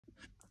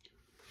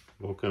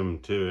Welcome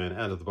to an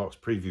out-of-the-box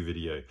preview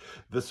video.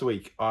 This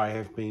week I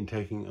have been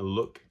taking a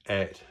look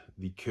at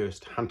The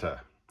Cursed Hunter.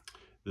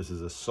 This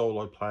is a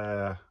solo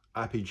player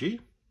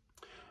RPG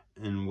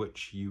in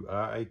which you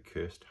are a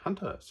cursed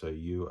hunter. So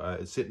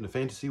it's set in a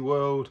fantasy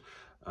world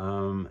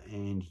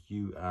and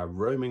you are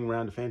roaming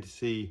around a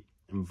fantasy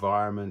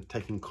environment,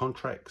 taking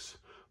contracts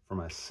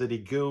from a city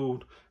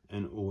guild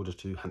in order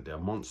to hunt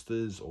down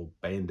monsters or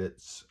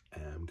bandits,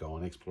 go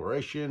on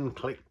exploration,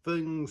 collect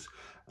things,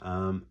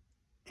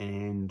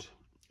 and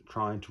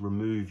trying to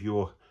remove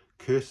your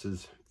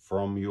curses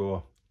from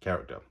your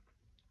character.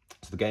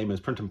 So the game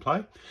is print and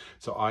play.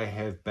 So I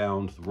have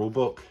bound the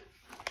rulebook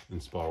in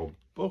spiral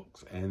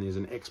books, and there's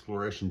an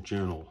exploration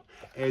journal.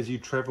 As you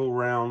travel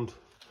around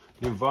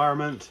the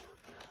environment,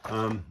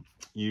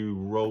 you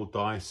roll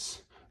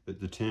dice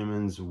that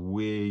determines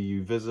where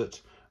you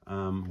visit,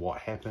 what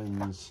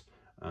happens,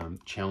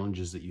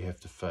 challenges that you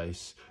have to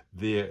face.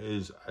 There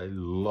is a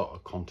lot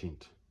of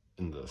content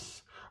in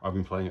this. I've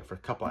been playing it for a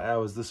couple of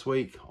hours this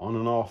week, on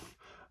and off.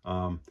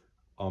 I'm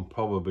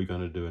probably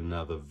going to do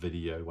another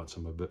video once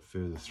I'm a bit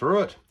further through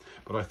it.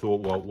 But I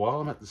thought, well,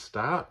 while I'm at the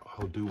start,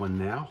 I'll do one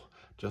now,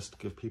 just to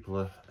give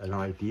people an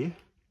idea.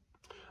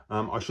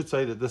 I should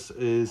say that this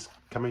is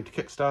coming to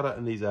Kickstarter,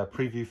 and these are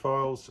preview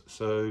files.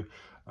 So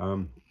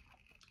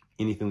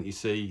anything that you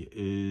see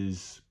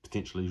is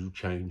potentially will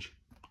change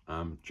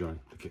during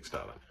the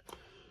Kickstarter.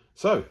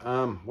 So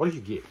what do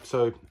you get?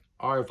 So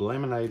I've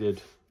laminated,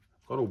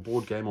 got a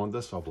board game on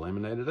this, I've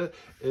laminated it.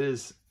 It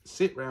is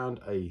set around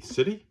a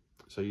city.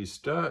 So you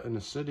start in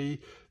a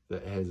city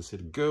that has a set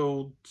of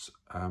guilds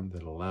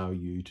that allow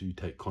you to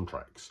take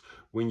contracts.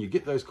 When you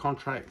get those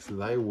contracts,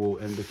 they will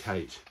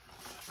indicate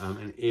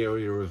an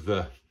area of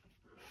the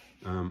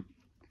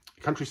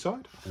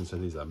countryside. And so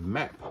there's a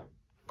map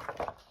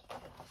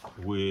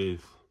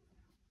with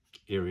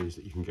areas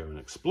that you can go and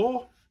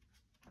explore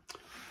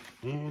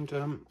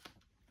and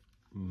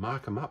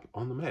mark them up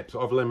on the map.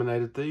 So I've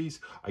laminated these.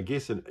 I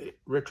guess in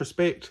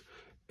retrospect,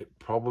 I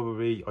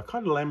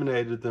kind of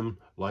laminated them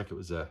like it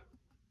was a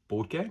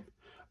board game,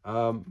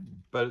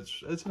 but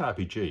it's an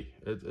RPG.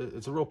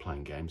 It's a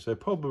role-playing game, so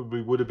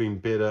probably would have been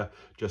better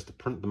just to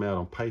print them out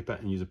on paper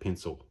and use a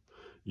pencil.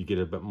 You get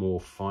a bit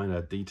more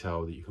finer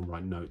detail that you can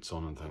write notes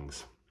on and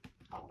things.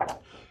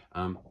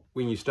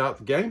 When you start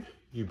the game,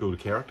 you build a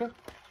character.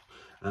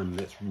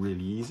 That's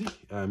really easy.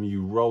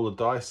 You roll the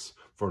dice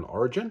for an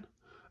origin.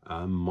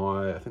 I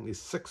think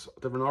there's 6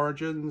 different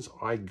origins.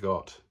 I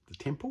got the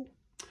temple.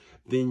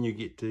 Then you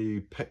get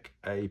to pick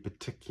a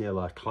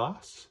particular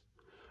class.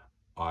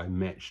 I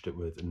matched it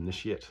with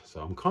initiate,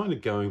 so I'm kind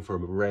of going for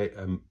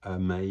a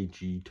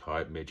magey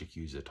type, magic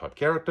user type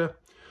character.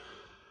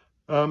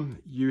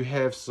 You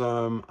have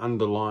some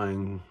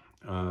underlying,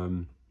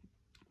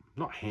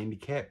 not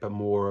handicap, but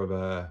more of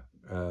a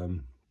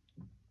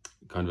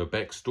kind of a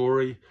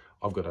backstory.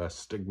 I've got a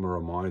stigma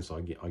on mine, so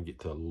I get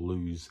to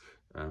lose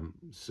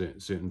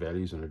certain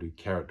values when I do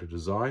character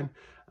design.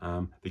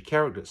 The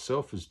character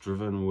itself is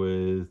driven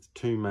with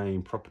 2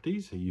 main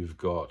properties. So you've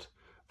got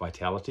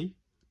vitality,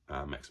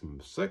 maximum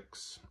of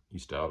 6 you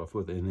start off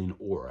with, and then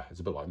aura.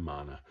 It's a bit like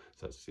mana,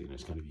 so it's,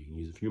 it's kind of, you can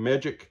use it for your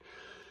magic.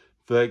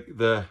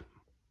 The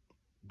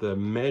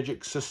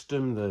magic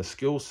system, the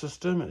skill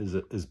system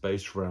is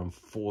based around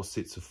 4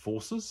 sets of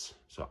forces.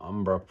 So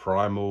Umbra,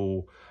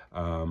 Primal,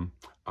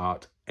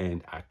 Art,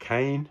 and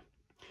Arcane.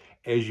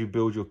 As you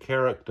build your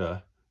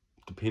character,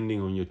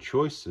 depending on your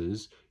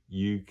choices,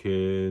 you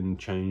can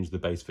change the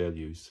base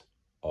values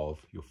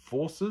of your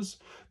forces.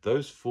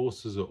 Those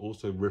forces are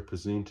also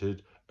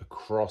represented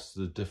across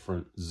the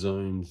different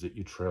zones that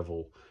you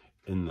travel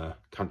in the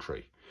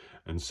country.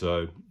 And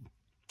so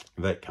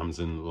that comes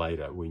in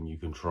later when you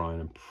can try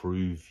and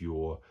improve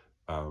your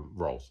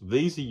rolls.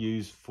 These are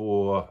used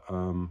for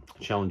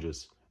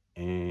challenges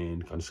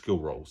and kind of skill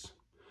rolls.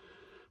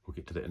 We'll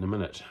get to that in a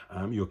minute.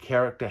 Your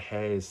character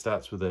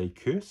starts with a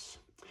curse.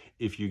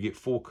 If you get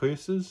 4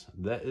 curses,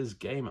 that is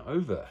game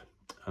over.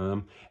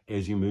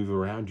 As you move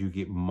around, you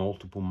get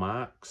multiple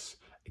marks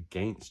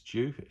against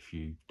you if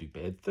you do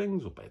bad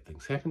things or bad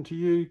things happen to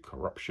you.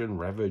 Corruption,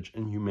 ravage,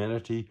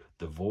 inhumanity,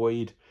 the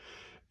void.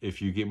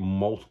 If you get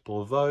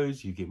multiple of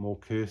those, you get more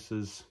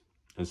curses.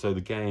 And so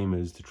the game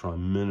is to try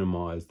and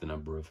minimize the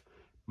number of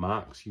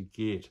marks you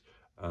get,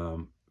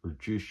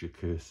 reduce your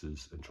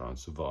curses, and try and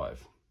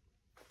survive.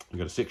 You've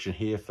got a section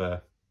here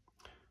for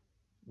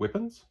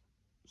weapons.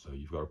 So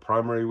you've got a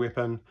primary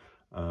weapon,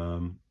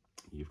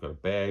 you've got a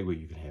bag where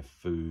you can have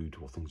food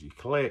or things you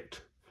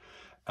collect.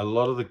 A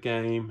lot of the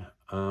game,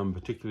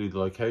 particularly the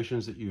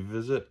locations that you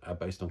visit, are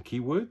based on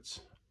keywords.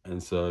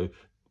 And so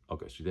I'll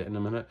go through that in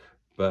a minute.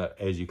 But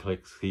as you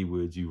collect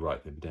keywords, you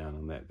write them down,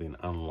 and that then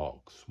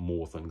unlocks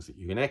more things that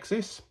you can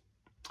access.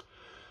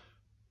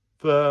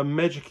 The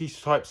magic-y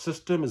type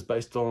system is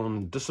based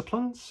on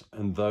disciplines,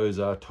 and those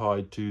are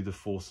tied to the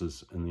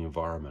forces in the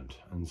environment.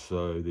 And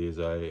so there's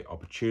an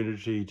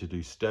opportunity to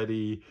do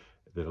study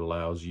that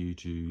allows you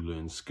to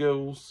learn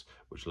skills,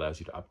 which allows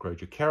you to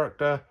upgrade your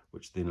character,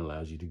 which then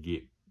allows you to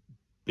get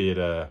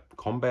better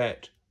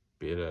combat,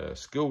 better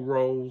skill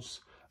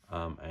rolls,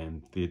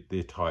 and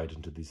they're tied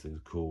into these things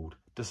called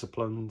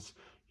disciplines.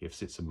 You have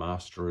sets of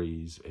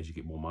masteries. As you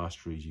get more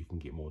masteries, you can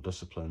get more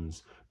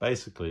disciplines.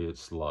 Basically,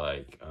 it's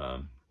like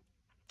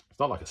it's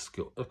not like a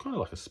skill. It's kind of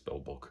like a spell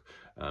book.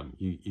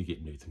 You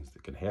get new things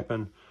that can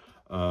happen.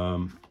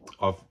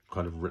 I've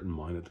kind of written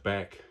mine at the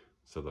back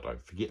so that I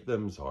forget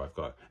them. So I've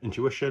got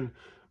intuition,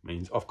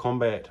 means off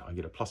combat I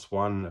get a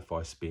 +1 if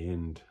I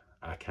spend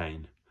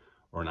arcane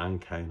or an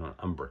uncane or an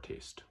umbra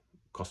test.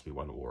 It costs me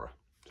 1 aura.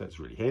 So that's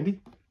really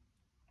handy.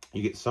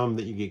 You get some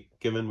that you get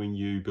given when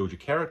you build your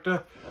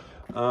character.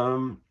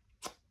 And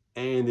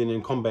then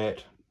in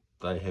combat,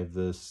 they have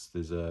this,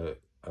 there's a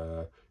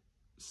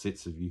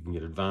sets of, you can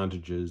get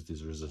advantages,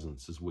 there's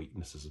resistances,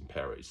 weaknesses, and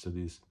parries. So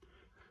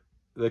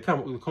the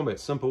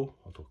combat's simple,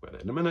 I'll talk about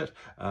that in a minute,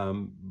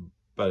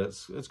 but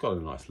it's got a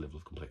nice level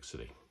of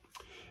complexity.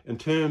 In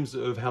terms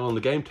of how long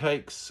the game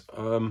takes,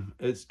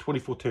 it's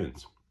 24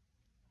 turns.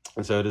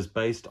 And so it is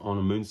based on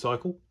a moon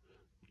cycle.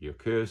 You're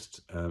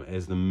cursed.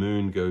 As the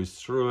moon goes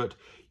through it,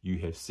 you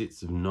have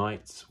sets of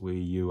nights where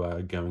you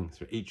are going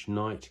through. Each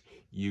night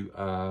you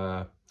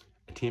are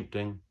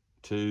attempting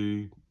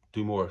to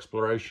do more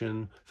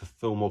exploration,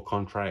 fulfill more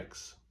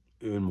contracts,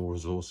 earn more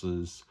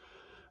resources,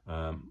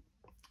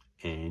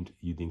 and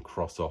you then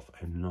cross off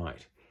a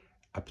night.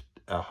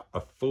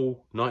 A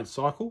full night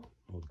cycle,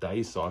 or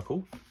day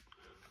cycle,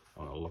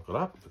 I'm going to look it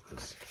up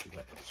because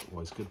it's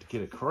always good to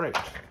get it correct,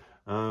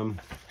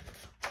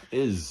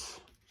 is...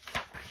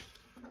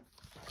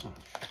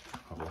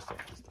 I've lost it.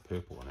 It's the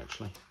purple one,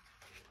 actually.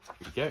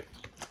 Here we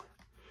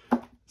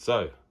go.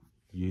 So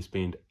you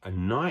spend a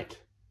night,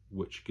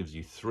 which gives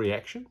you 3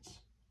 actions.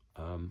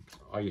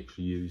 I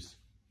actually use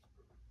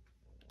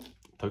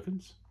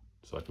tokens,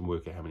 so I can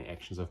work out how many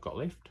actions I've got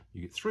left.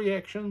 You get 3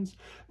 actions.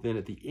 Then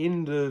at the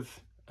end of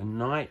a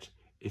night,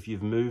 if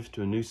you've moved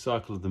to a new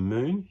cycle of the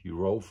moon, you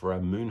roll for a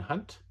moon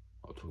hunt.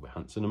 I'll talk about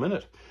hunts in a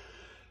minute.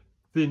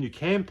 Then you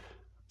camp.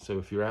 So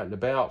if you're out and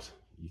about,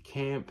 you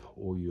camp,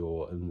 or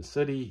you're in the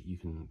city, you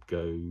can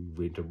go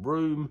rent a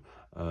room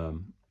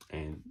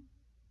and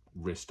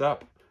rest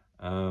up,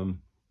 and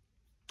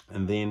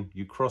then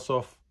you cross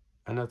off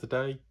another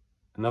day,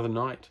 another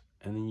night,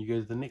 and then you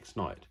go to the next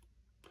night.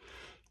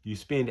 You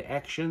spend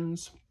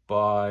actions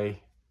by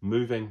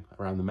moving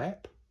around the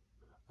map.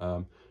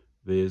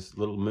 There's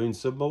little moon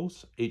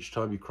symbols. Each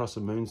time you cross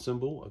a moon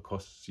symbol, it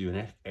costs you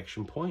an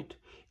action point.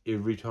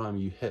 Every time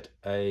you hit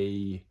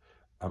a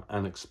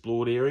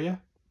unexplored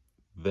area,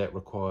 that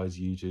requires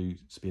you to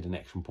spend an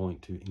action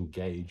point to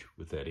engage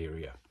with that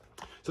area.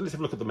 So let's have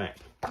a look at the map.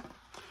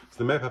 So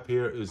the map up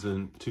here is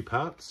in 2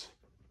 parts.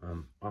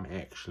 I'm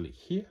actually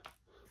here,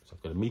 so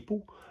I've got a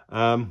meeple.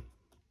 And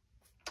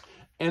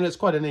it's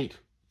quite a neat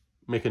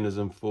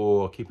mechanism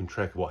for keeping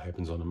track of what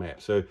happens on the map.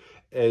 So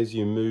as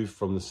you move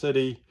from the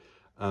city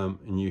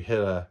and you hit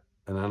an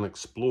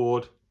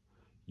unexplored,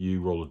 you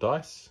roll a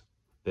dice.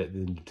 That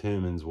then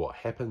determines what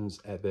happens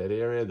at that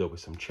area. There'll be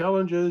some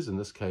challenges. In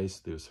this case,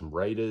 there were some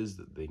raiders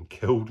that then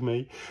killed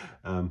me.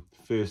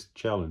 First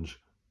challenge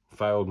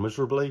failed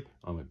miserably.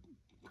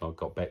 I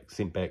got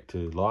sent back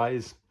to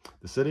Lies,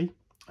 the city.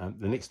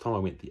 The next time I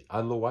went the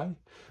other way.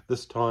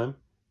 This time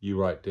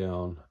you write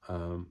down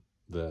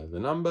the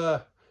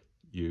number.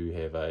 You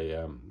have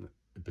a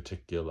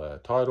particular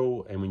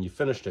title, and when you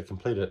finish to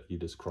complete it, you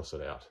just cross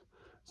it out.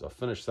 So I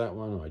finished that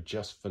one. I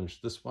just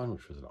finished this one,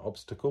 which was an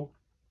obstacle.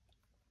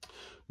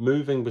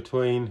 Moving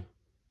between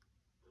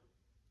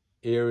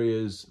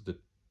areas that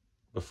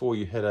before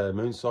you hit a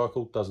moon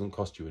cycle doesn't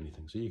cost you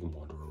anything, so you can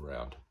wander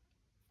around.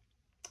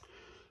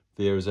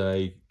 There's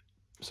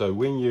so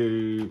when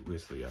you,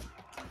 where's the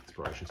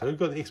exploration? So we've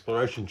got the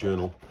exploration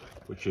journal,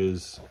 which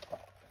is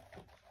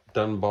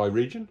done by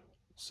region.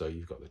 So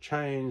you've got the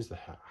chains, the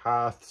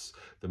hearths,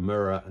 the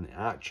mirror, and the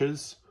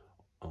arches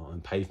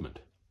and pavement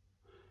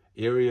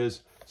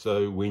areas.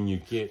 So when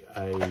you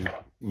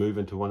move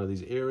into one of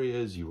these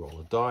areas, you roll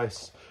a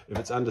dice. If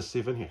it's under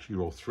 7, you actually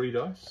roll 3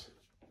 dice.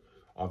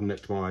 I've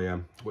nicked my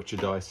Witcher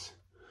dice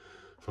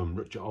from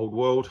Richer Old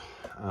World.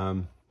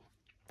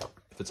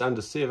 If it's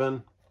under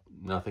 7,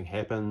 nothing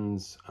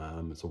happens.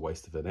 It's a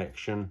waste of an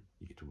action.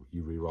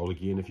 You re-roll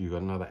again if you've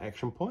got another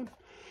action point.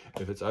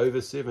 If it's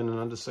over 7 and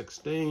under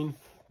 16,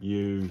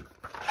 you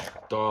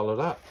dial it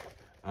up.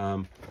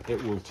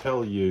 It will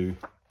tell you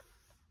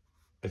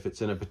if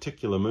it's in a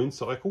particular moon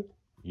cycle.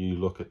 You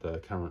look at the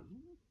current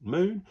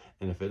moon,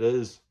 and if it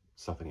is,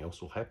 something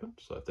else will happen.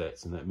 So if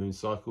that's in that moon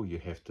cycle, you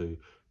have to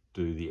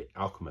do the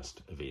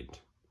alchemist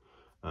event.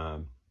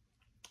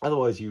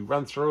 Otherwise, you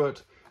run through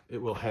it. It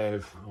will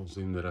have, I'll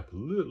zoom that up a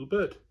little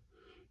bit.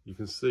 You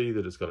can see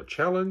that it's got a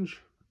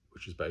challenge,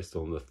 which is based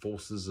on the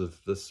forces of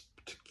this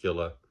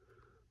particular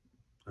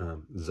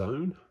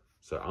zone.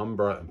 So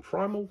Umbra and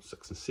Primal,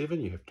 6 and 7,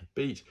 you have to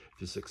beat.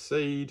 If you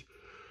succeed,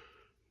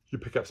 you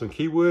pick up some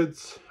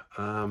keywords,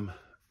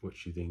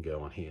 which you then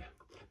go on here.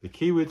 The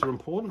keywords are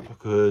important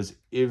because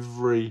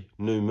every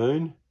new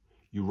moon,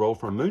 you roll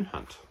for a moon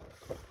hunt.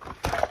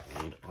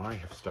 And I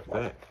have stuck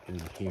that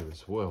in here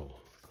as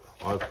well.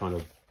 I've kind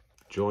of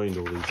joined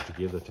all these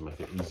together to make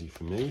it easy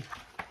for me.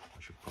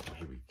 I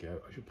here we go.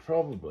 I should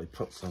probably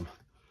put some,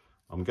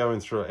 I'm going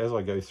through it. As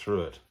I go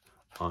through it,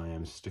 I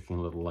am sticking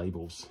little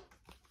labels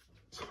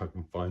so I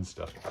can find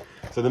stuff.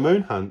 So the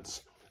moon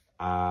hunts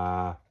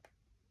are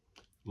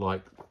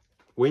like,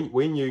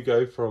 when you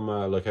go from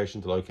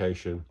location to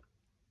location,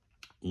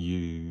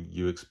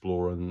 you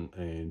explore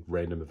and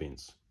random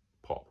events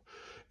pop.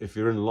 If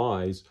you're in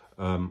Lies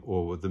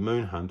or with the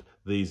moon hunt,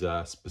 these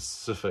are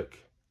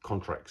specific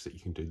contracts that you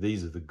can do.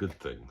 These are the good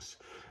things,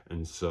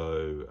 and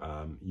so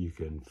you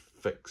can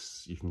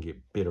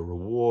get better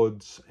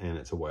rewards, and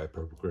it's a way of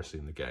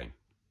progressing the game.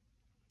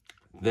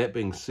 That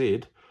being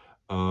said,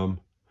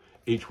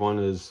 each one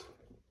is,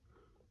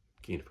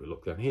 again, if we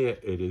look down here,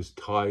 it is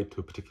tied to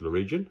a particular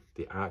region,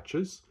 the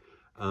archers,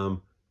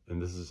 and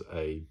this is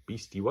a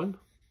beastie one.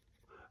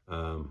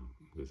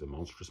 There's a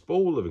monstrous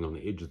ball living on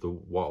the edge of the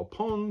wild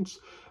ponds.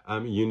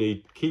 You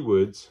need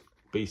keywords,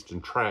 beast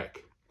and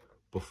track,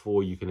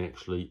 before you can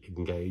actually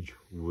engage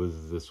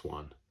with this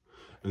one.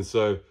 And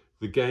so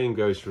the game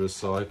goes through a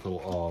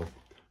cycle of,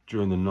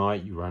 during the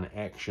night you run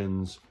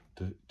actions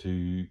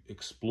to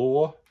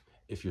explore.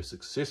 If you're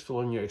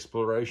successful in your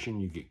exploration,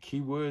 you get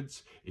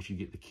keywords. If you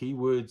get the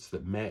keywords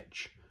that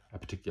match a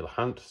particular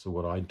hunt, so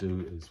what I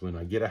do is when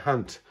I get a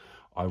hunt,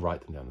 I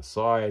write them down the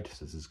side.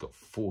 So this has got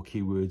 4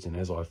 keywords, and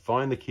as I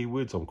find the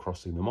keywords, I'm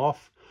crossing them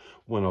off.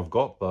 When I've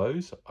got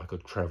those, I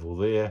could travel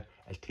there,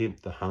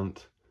 attempt the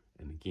hunt,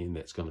 and again,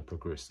 that's going to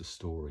progress the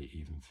story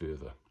even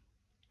further.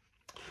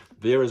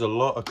 There is a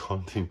lot of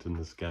content in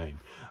this game,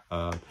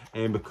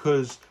 and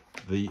because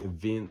the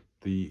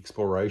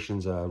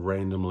explorations are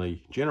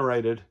randomly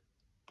generated,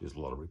 there's a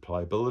lot of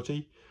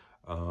replayability.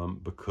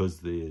 Because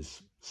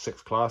there's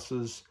 6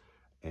 classes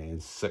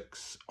and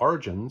 6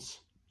 origins,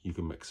 you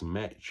can mix and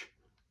match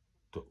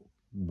to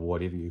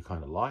whatever you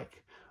kind of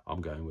like.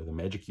 I'm going with a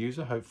magic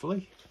user,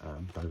 hopefully,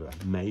 kind of a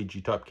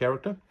magey type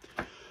character.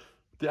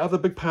 The other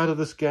big part of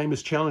this game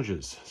is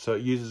challenges. So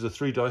it uses a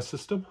 3 dice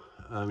system.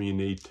 You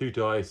need 2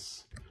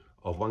 dice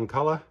of one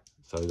color,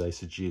 so they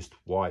suggest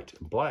white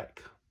and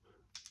black.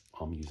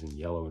 I'm using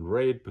yellow and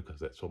red because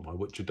that's what my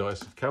Witcher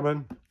dice have come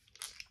in.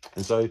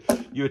 And so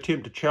you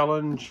attempt a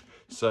challenge.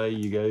 Say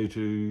you go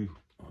to,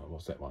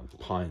 what's that one?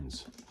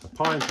 Pines. So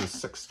Pines is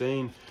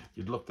 16.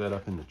 You'd look that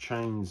up in the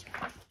chains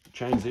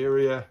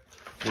area.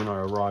 When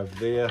I arrived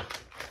there,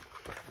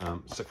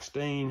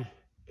 16,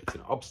 it's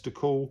an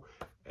obstacle.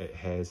 It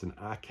has an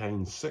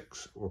arcane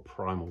 6 or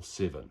primal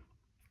 7.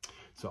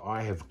 So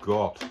I have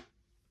got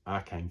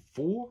arcane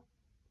 4,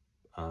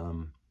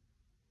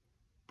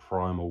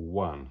 primal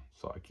 1.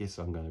 So I guess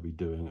I'm going to be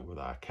doing it with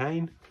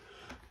arcane.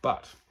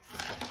 But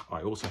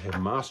I also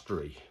have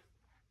mastery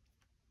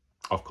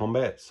of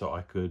combat, so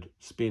I could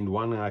spend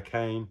 1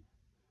 arcane,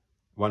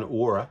 1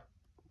 aura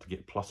to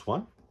get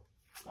 +1.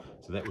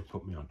 So that would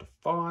put me on to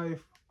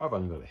 5. I've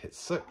only got to hit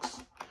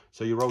 6.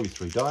 So you roll your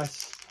 3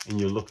 dice and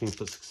you're looking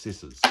for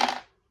successes.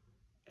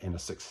 And a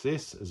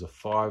success is a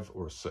 5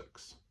 or a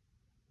 6.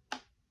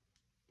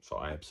 So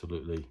I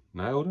absolutely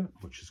nailed it,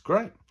 which is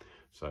great.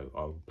 So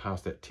I'll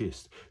pass that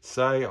test.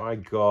 Say I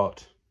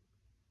got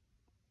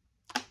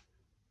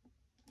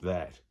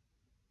that.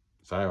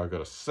 Say I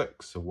got a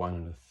 6, a 1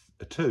 and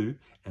a 2,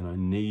 and I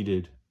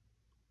needed,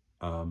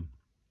 so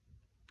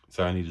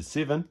I needed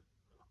 7.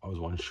 I was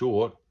 1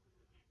 short.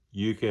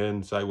 You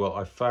can say, well,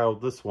 I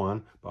failed this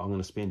one, but I'm going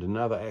to spend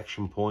another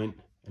action point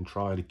and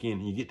try it again.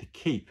 And you get to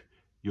keep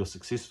your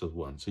successful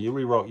one. So you'd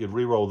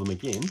re-roll them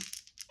again.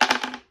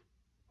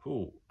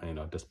 Ooh, and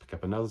I'd just pick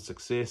up another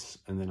success,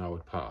 and then I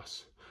would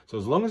pass. So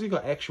as long as you've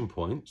got action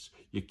points,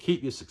 you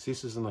keep your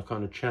successes in a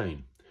kind of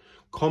chain.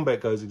 Combat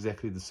goes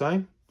exactly the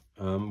same.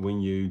 When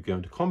you go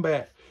into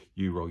combat,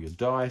 you roll your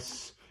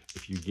dice.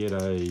 If you get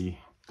a,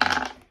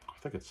 I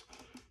think it's,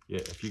 yeah,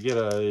 if you get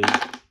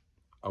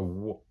a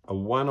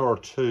 1 or a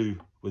 2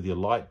 with your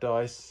light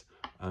dice,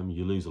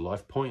 you lose a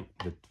life point,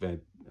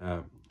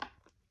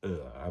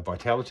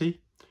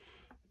 vitality.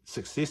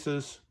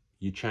 Successes,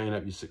 you chain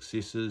up your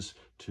successes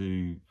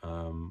to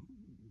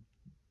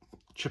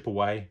chip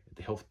away at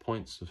the health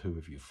points of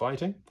whoever you're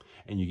fighting,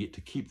 and you get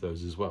to keep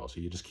those as well. So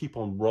you just keep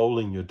on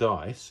rolling your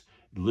dice,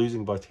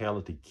 losing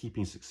vitality,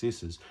 keeping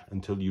successes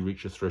until you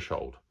reach a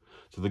threshold.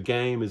 So the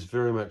game is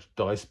very much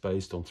dice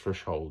based on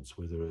thresholds,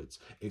 whether it's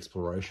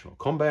exploration or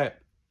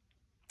combat.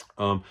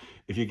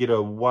 If you get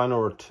a 1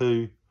 or a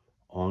 2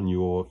 on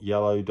your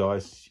yellow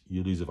dice,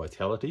 you lose a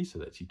vitality, so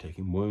that's you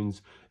taking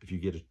wounds. If you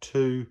get a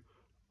 2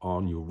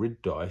 on your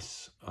red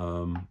dice,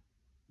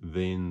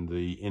 then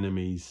the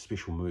enemy's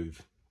special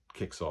move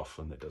kicks off,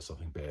 and that does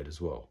something bad as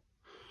well.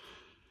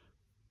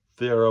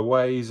 There are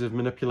ways of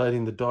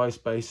manipulating the dice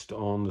based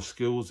on the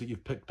skills that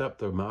you've picked up,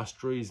 the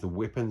masteries, the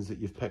weapons that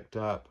you've picked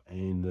up,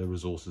 and the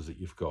resources that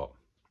you've got.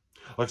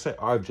 Like I say,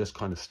 I've just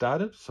kind of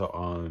started, so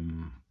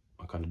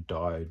I kind of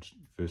died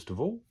first of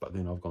all, but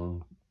then I've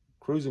gone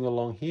cruising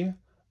along here,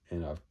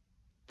 and I've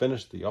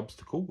finished the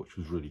obstacle, which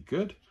was really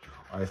good.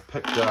 I've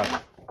picked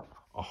up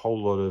a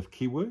whole lot of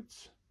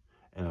keywords,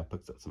 and I've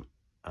picked up some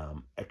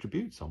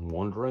attributes. I'm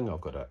wandering.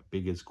 I've got a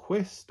beggar's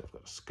quest. I've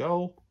got a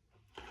skull.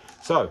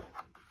 So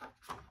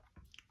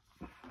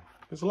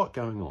there's a lot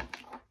going on.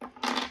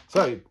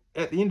 So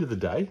at the end of the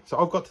day, so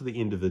I've got to the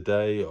end of the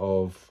day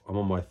of, I'm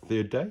on my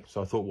 3rd day.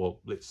 So I thought, well,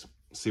 let's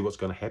see what's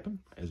going to happen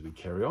as we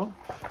carry on.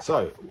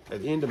 So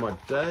at the end of my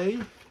day,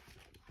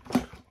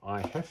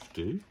 I have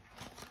to,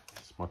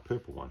 it's my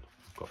purple one,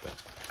 I've got that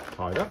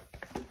tied up.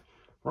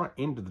 Right,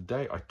 end of the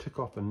day, I tick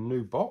off a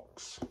new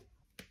box.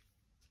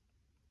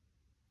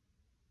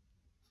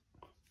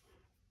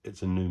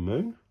 It's a new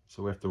moon,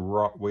 so we have to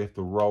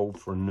roll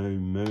for a new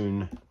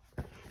moon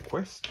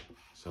quest.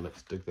 So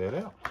let's dig that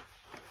out.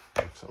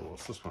 So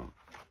what's this one?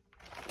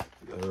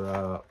 There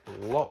are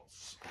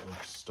lots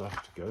of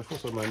stuff to go for.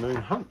 So my moon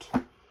hunt,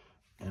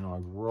 and I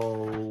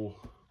roll.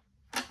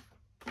 I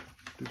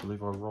do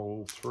believe I roll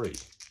all 3.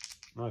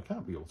 No, it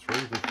can't be all 3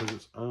 because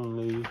it's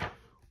only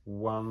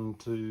 1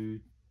 to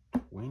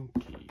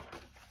 20.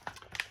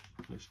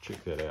 Let's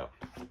check that out.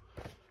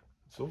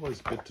 It's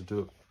always good to do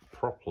it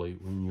properly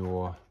when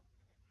you're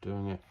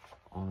doing it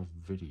on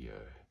a video.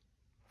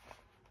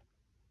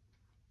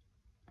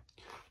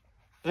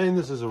 And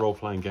this is a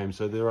role-playing game,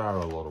 so there are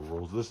a lot of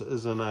rules. This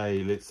isn't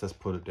a let's just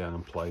put it down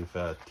and play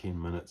for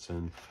 10 minutes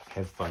and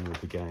have fun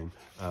with the game.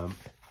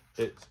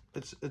 It's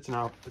an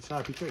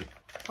RPG.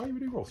 Oh, you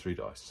do roll 3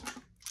 dice.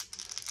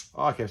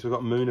 Okay, so we've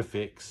got moon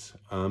effects.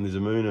 There's a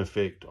moon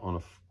effect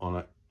on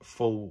a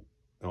full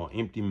or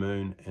empty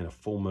moon and a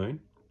full moon.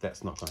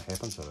 That's not going to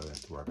happen, so I don't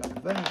have to worry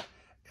about that.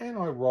 And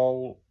I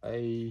roll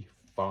a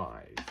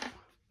 5.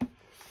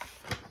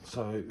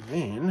 So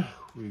then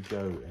we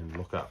go and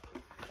look up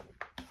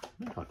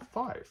Moonhunt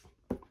 5.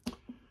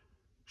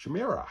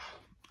 Chimera.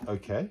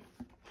 Okay.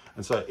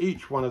 And so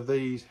each one of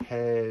these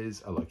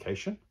has a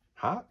location.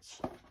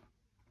 Hearts.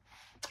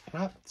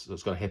 Hearts. So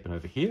it's going to happen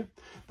over here.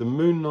 The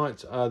moon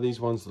knights are these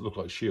ones that look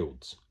like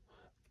shields.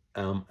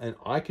 And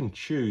I can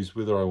choose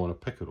whether I want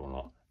to pick it or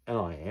not. And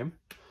I am.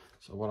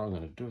 So what I'm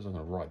going to do is I'm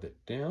going to write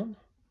that down.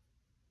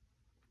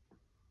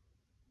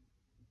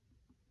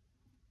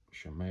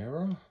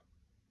 Chimera.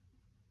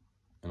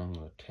 And I'm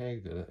going to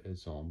tag that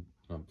as on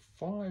number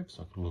 5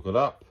 so I can look it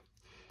up.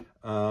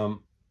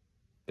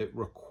 It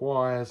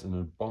requires an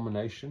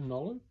abomination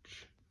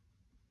knowledge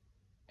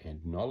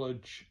and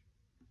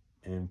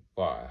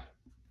fire.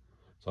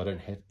 So I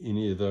don't have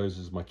any of those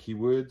as my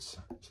keywords,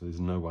 so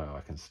there's no way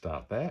I can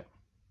start that.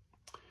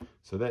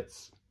 So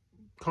that's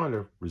kind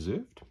of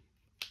reserved.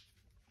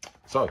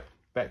 So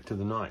back to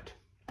the night.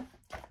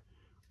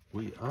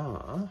 We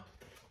are,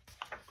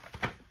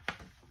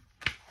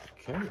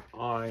 okay,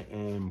 I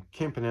am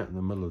camping out in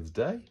the middle of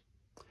the day.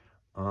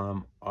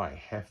 I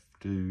have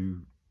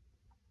to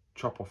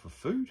chop off of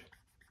food.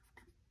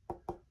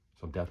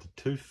 So I'm down to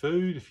 2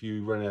 food. If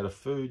you run out of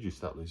food, you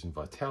start losing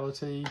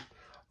vitality.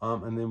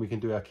 And then we can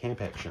do our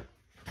camp action.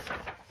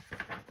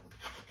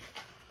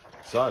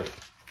 So,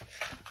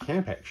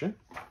 camp action,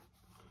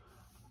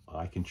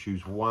 I can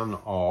choose one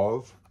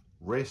of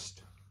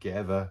rest,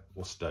 gather,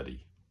 or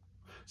study.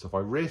 So if I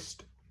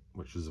rest,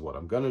 which is what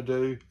I'm going to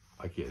do,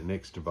 I get an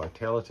extra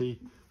vitality,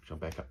 which I'm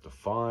back up to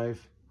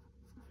 5.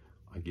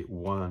 I get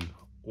 1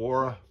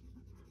 aura,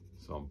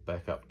 so I'm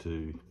back up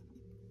to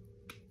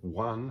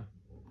 1,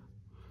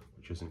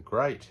 which isn't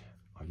great.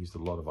 I used a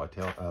lot of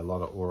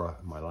aura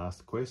in my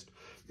last quest.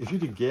 If you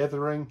do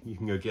gathering, you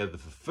can go gather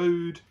for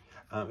food.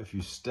 If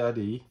you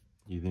study,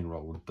 you then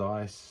roll the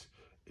dice.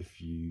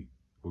 You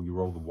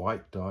roll the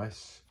white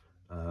dice,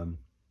 and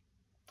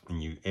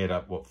you add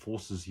up what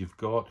forces you've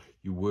got.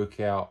 You work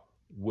out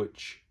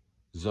which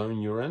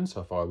zone you're in.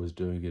 So if I was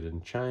doing it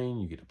in chain,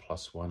 you get a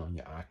 +1 on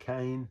your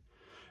arcane.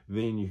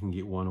 Then you can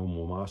get 1 or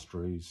more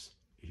masteries.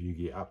 If you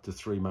get up to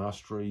 3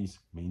 masteries,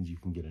 means you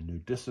can get a new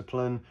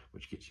discipline,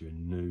 which gets you a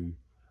new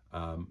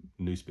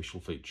special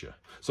feature.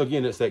 So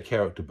again, it's that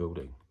character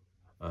building,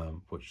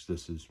 which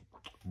this is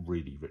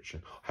really rich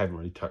in. I haven't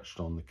really touched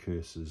on the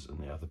curses and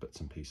the other bits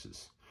and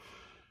pieces.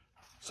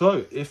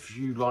 So if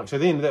you like, so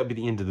then that would be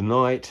the end of the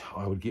night.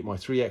 I would get my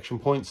 3 action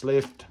points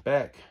left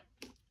back,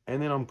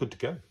 and then I'm good to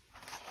go.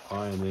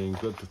 I am then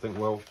good to think,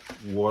 well,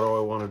 what do I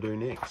want to do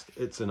next?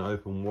 It's an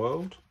open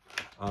world.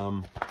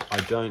 I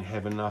don't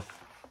have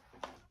enough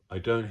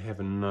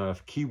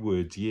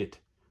keywords yet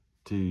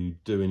to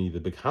do any of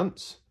the big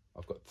hunts.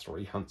 I've got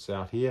 3 hunts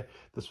out here.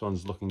 This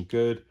one's looking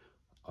good.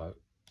 I'll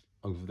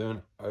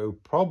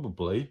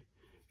probably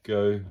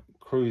go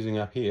cruising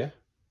up here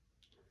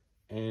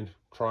and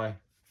try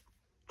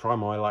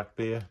my luck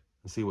there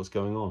and see what's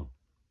going on.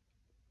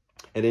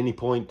 At any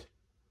point,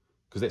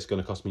 because that's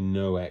going to cost me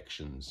no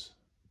actions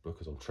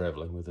because I'm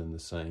traveling within the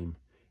same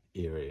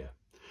area.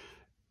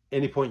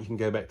 Any point you can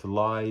go back to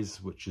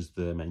Lies, which is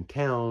the main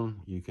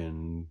town. You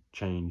can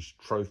change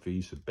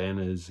trophies for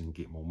banners and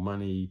get more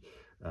money,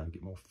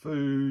 get more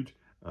food.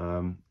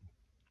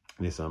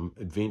 There's some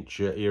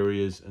adventure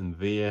areas in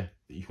there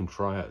that you can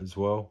try out as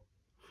well.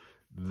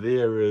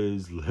 There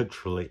is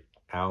literally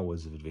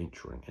hours of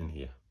adventuring in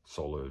here,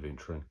 solo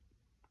adventuring.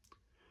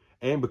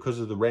 And because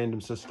of the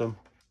random system,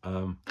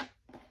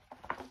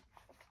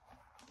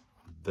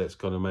 that's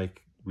going to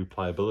make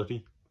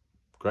replayability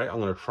great. I'm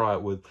going to try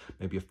it with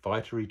maybe a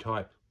fightery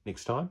type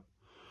next time.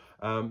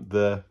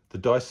 The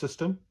dice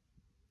system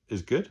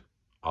is good.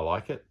 I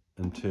like it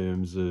in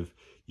terms of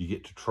you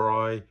get to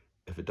try.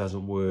 If it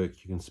doesn't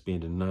work, you can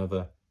spend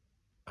another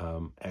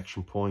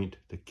action point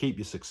to keep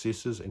your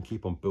successes and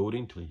keep on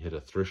building till you hit a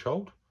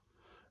threshold.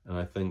 And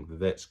I think that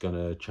that's going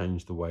to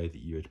change the way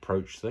that you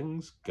approach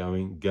things,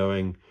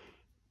 going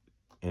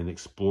and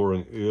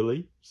exploring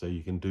early so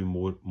you can do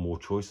more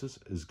choices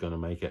is going to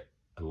make it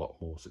a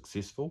lot more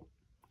successful.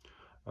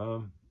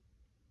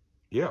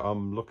 Yeah,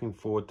 I'm looking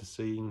forward to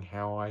seeing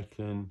how I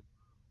can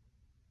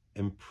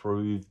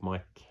improve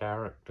my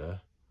character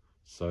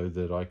so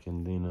that I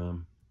can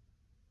then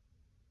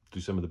do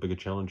some of the bigger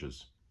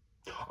challenges.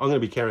 I'm going to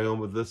be carrying on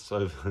with this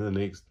over the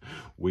next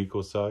week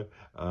or so,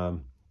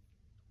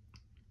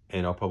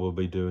 and I'll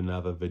probably do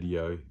another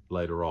video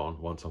later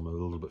on once I'm a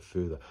little bit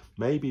further.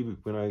 Maybe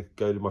when I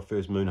go to my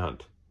first moon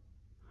hunt.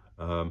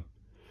 And,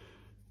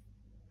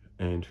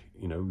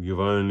 you know, you've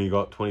only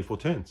got 24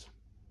 turns.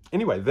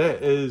 Anyway,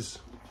 that is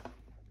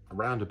a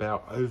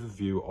roundabout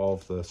overview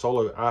of the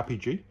solo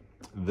RPG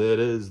that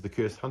is The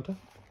Cursed Hunter.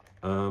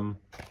 I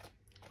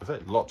say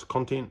lots of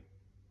content,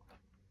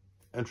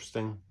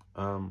 interesting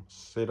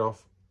setup.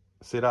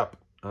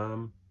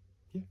 Yeah.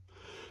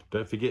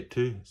 Don't forget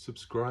to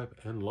subscribe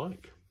and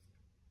like.